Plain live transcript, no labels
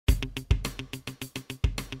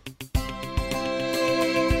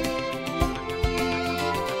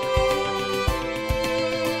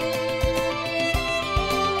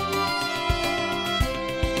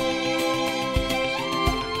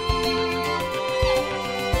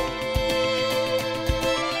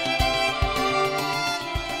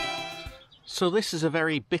So this is a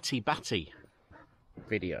very bitty-batty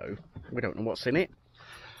video. We don't know what's in it.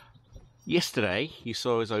 Yesterday you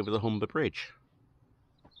saw us over the Humber Bridge.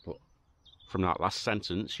 But from that last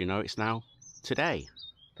sentence, you know it's now today,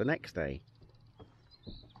 the next day.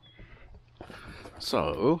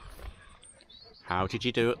 So, how did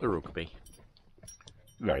you do at the rugby?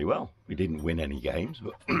 Very well. We didn't win any games,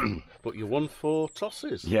 but But you won 4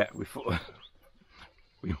 tosses. yeah, we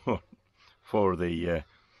won 4 of the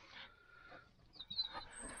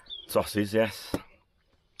tosses, yes.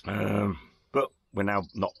 But we're now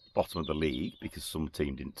not bottom of the league because some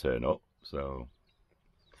team didn't turn up. So,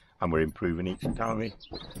 and we're improving each time we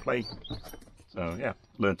play. So yeah,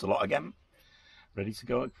 learnt a lot again. Ready to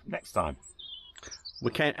go next time. We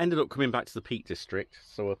ended up coming back to the Peak District,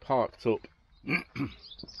 so we're parked up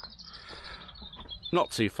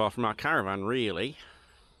not too far from our caravan, really.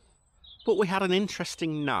 But we had an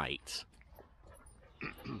interesting night.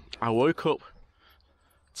 I woke up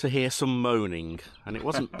to hear some moaning, and it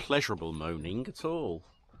wasn't pleasurable moaning at all.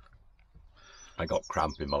 I got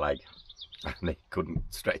cramp in my leg and they couldn't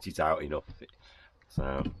stretch it out enough.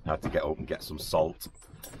 So I had to get up and get some salt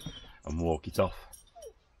and walk it off.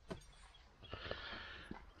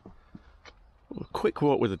 A quick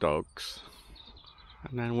walk with the dogs,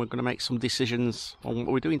 and then we're going to make some decisions on what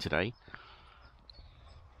we're doing today.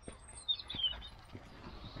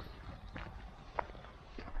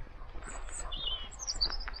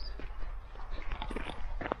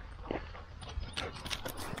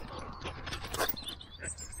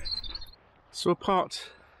 So we're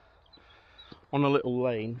parked on a little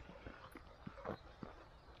lane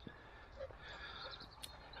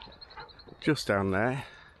just down there.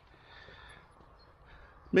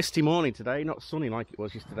 Misty morning today, not sunny like it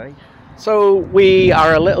was yesterday. So we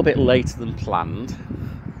are a little bit later than planned.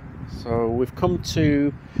 So we've come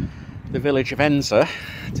to the village of Enza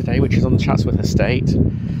today, which is on the Chatsworth estate.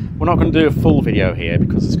 We're not going to do a full video here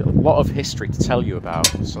because there's got a lot of history to tell you about.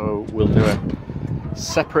 So we'll do a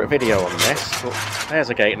separate video on this. But there's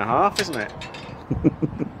a 1.5 gate, isn't it?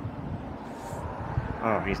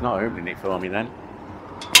 Oh, he's not opening it for me then.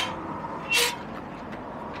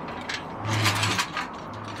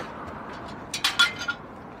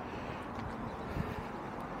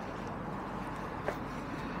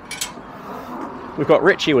 We've got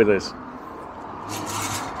Richie with us.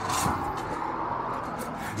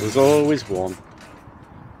 There's always one.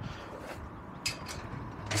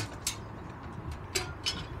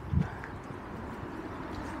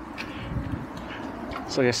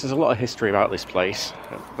 So yes, there's a lot of history about this place.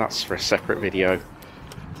 That's for a separate video,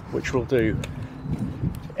 which we'll do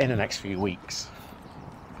in the next few weeks.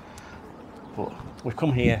 But we've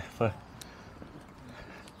come here for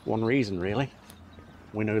one reason, really.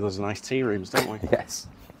 We know there's nice tea rooms, don't we? Yes.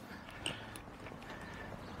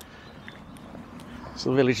 So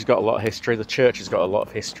the village has got a lot of history, the church has got a lot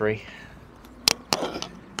of history.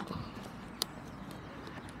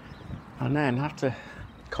 And then after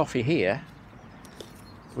coffee here,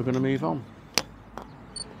 we're going to move on.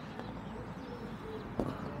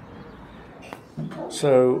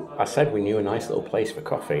 So I said we knew a nice little place for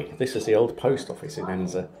coffee. This is the old post office in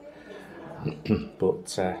Enza.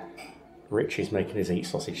 But Richie's making his eat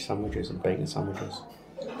sausage sandwiches and bacon sandwiches.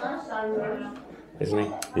 Isn't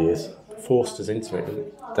he? He is. Forced us into it, didn't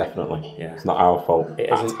he? Definitely. Yeah. It's not our fault. It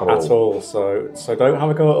isn't at all. So don't have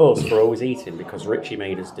a go at us for always eating because Richie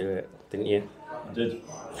made us do it, didn't you? I did.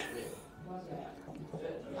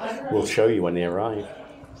 We'll show you when they arrive.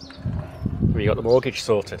 Have you got the mortgage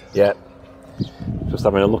sorted? Yeah. Just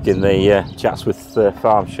having a look in the Chatsworth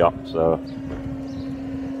farm shop, so.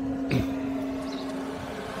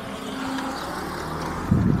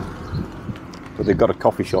 But they've got a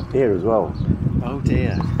coffee shop here as well. Oh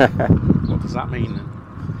dear. What does that mean then?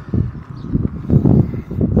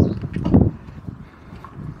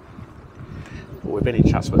 Well, we've been in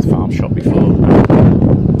Chatsworth farm shop before.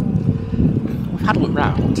 We've had a look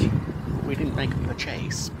round. We didn't make a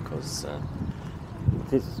purchase because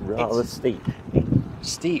It is rather steep.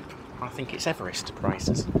 steep. I think it's Everest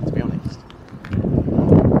prices, to be honest.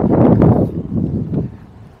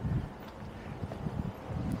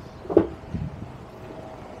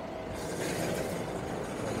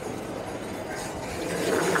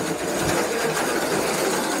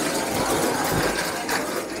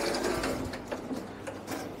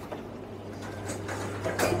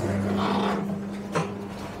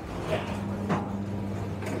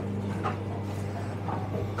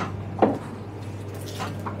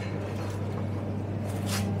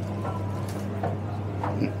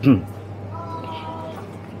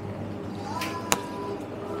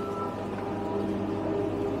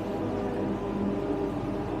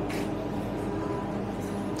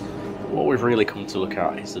 we've really come to look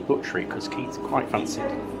at is the butchery, because Keith quite fancied,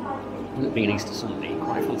 being Easter Sunday,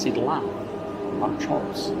 quite fancied lamb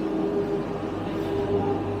chops.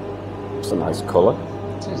 It's a nice colour.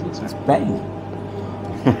 It is, isn't it? It's bay.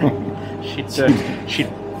 She'd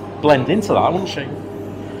blend into that, wouldn't she?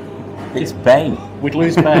 It's bay. We'd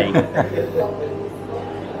lose Bay.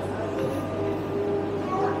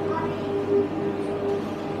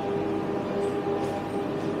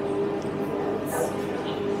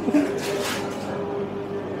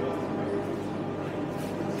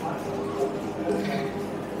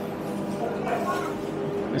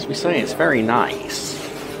 As we say, it's very nice,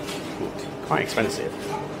 but quite expensive.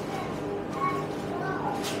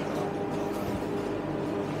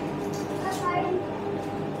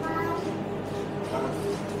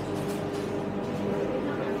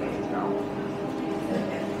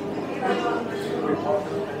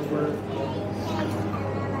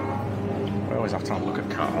 We always have to have a look at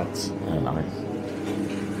cards. Yeah, nice.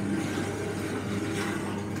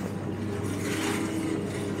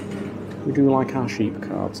 We do like our sheep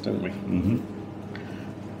cards, don't we? Mm-hmm.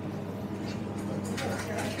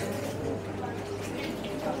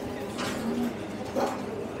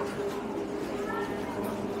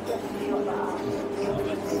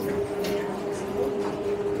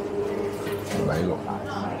 They look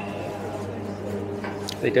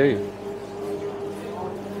nice. They do.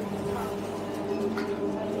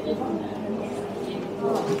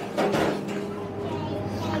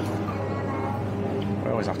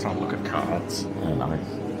 We always have to have a look at cards. Yeah, nice.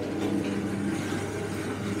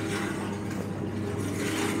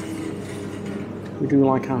 We do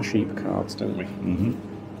like our sheep cards, don't we? Mm-hmm.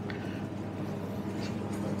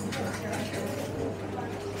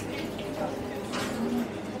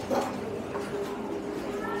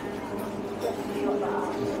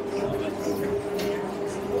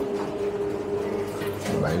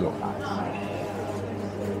 They look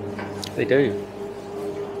nice. They do.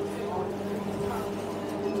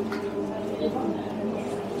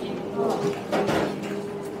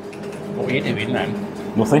 What were you doing then?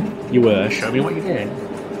 Nothing? You were. Show me what you did.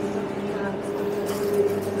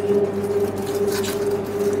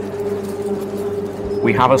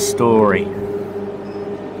 We have a story.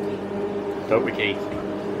 Don't we, Keith?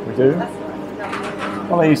 We do?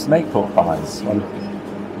 Well, I used to make pork pies.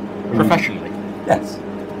 Professionally. Yes.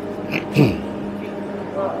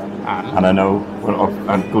 And And I know what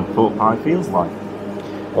a good pork pie feels like.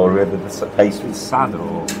 Or whether the pastry's sad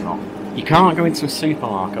or not. you can't go into a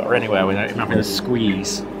supermarket or anywhere without having a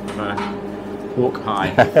squeeze of a pork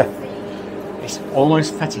pie. It's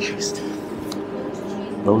almost fetishist.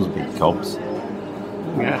 Those are big cobs. Yeah,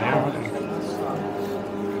 they are, aren't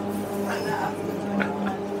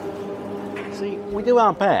they? See, we do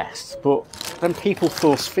our best, but then people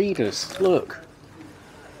force feed us. Look.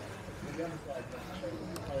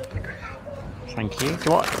 Thank you. Do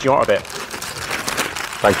you want a bit?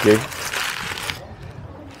 Thank you.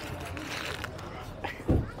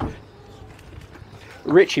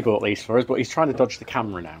 Richie bought these for us, but he's trying to dodge the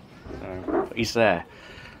camera now. So, but he's there.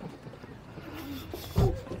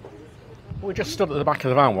 We just stood at the back of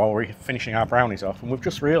the van while we were finishing our brownies off, and we've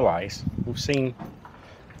just realised we've seen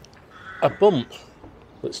a bump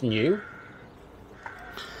that's new,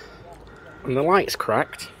 and the light's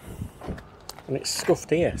cracked, and it's scuffed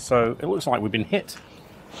here, so it looks like we've been hit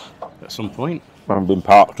at some point. I've been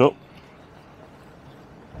parked up.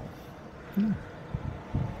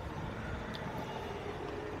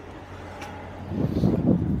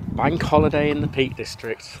 Bank holiday in the Peak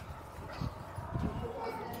District.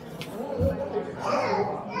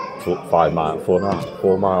 5 miles, 4 miles,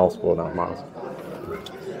 4.5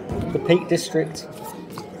 miles. The Peak District.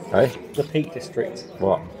 Hey? The Peak District.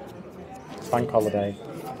 What? Bank holiday.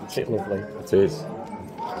 Is it lovely? It is.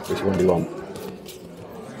 Which one do you want?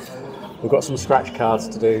 We've got some scratch cards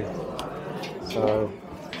to do, so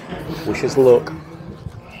wish us luck.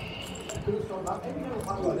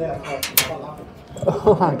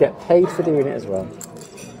 Oh, I get paid for doing it as well.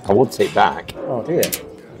 I would take back. Oh dear.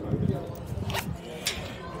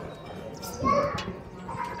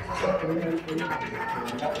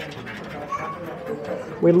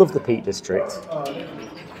 We love the Peak District,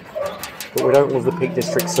 but we don't love the Peak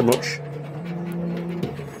District so much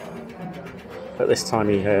at this time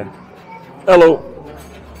of year. Hello.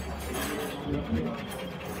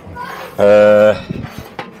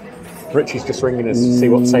 Richie's just ringing us to see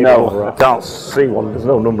what table we're No, I at. can't see one. There's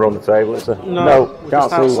no number on the table. It's a No, we're can't just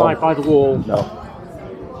see outside one. by the wall.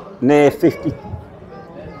 No. Near 50.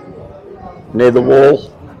 Near the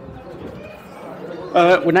wall.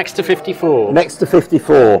 We're next to 54. Next to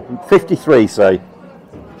 54. 53, say.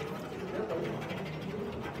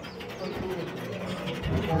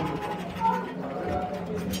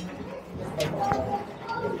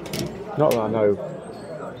 Not that I know.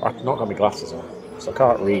 I've not got my glasses on, so I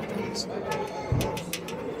can't read these.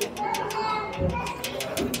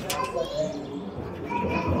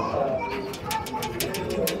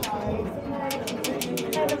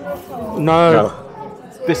 No.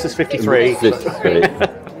 This is 53. 53.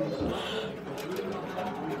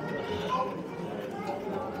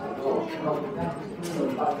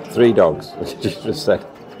 3 dogs, which you just said.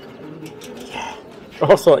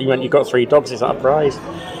 I thought you meant you got 3 dogs. Is that a prize?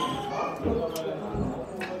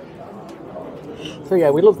 So yeah,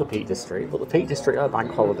 we love the Peak District, but the Peak District at a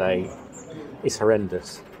bank holiday is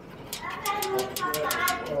horrendous.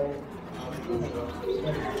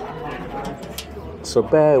 So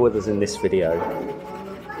bear with us in this video.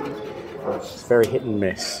 It's very hit and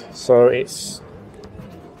miss. So it's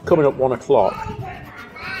coming up 1 o'clock.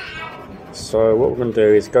 So what we're going to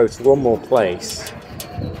do is go to one more place,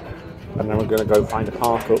 and then we're going to go find a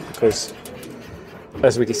park up, because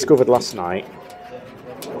as we discovered last night,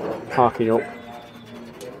 parking up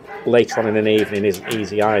later on in an evening isn't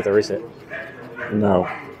easy either, is it? No.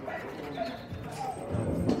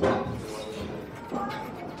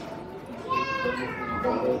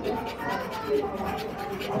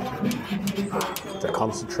 The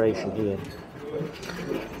concentration here.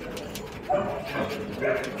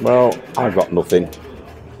 Well, I've got nothing.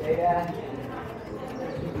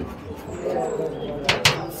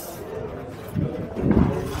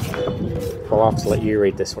 I'll have to let you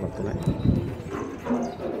read this one, I've done it.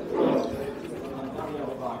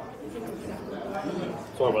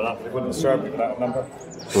 Sorry about that, it wouldn't serve me without a number.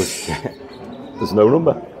 There's no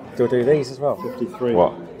number. Do I do these as well? 53.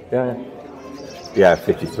 What? Yeah. Yeah,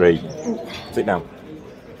 53. Sit down.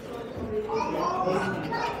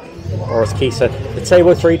 Or as Keith said, the table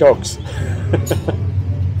with 3 dogs.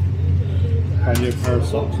 And your pair of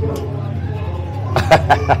socks.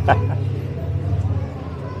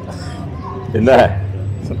 In there.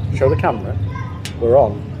 So show the camera. We're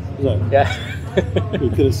on. Is it? Yeah. You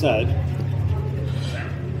could have said.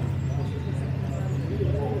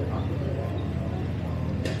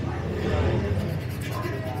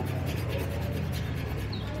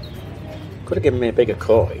 Could have given me a bigger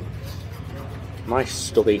coin. My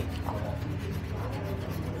stubby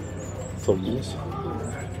thumbs.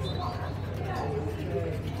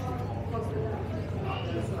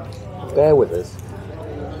 Bear with us.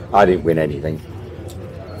 I didn't win anything.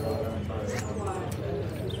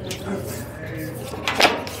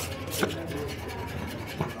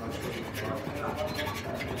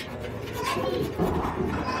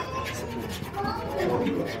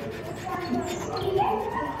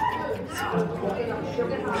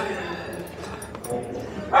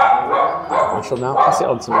 I shall now pass it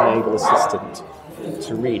on to my able assistant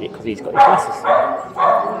to read it, because he's got his glasses.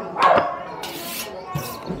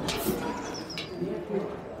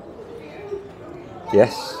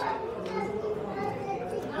 Yes.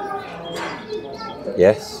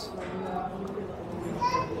 Yes.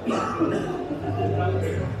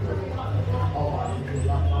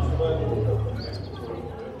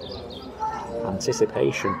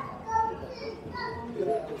 Anticipation.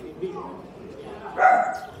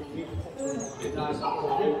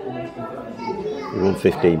 You won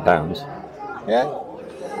 £15. Yeah.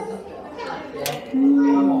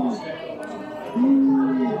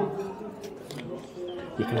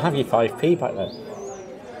 You can have your 5p back there.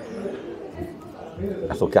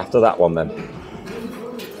 Let's look after that one then.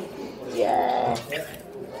 Yeah.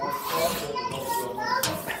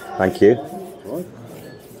 Thank you.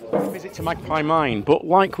 Visit to Magpie Mine, but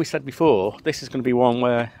like we said before, this is going to be one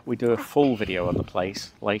where we do a full video on the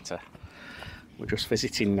place later. We're just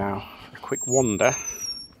visiting now, a quick wander,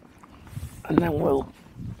 and then we'll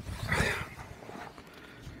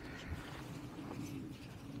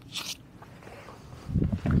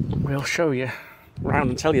show you around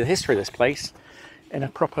and tell you the history of this place in a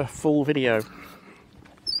proper full video.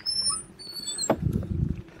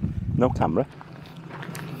 No camera.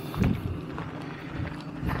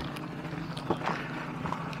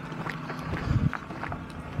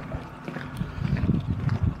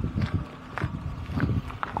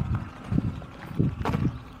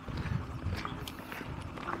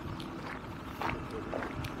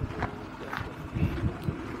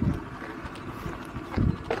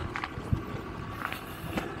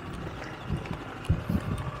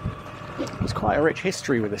 There's quite a rich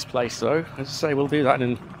history with this place though. As I say, we'll do that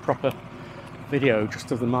in a proper video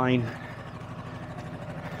just of the mine,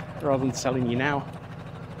 rather than telling you now.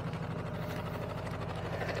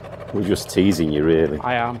 We're just teasing you, really.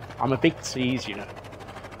 I am. I'm a big tease, you know.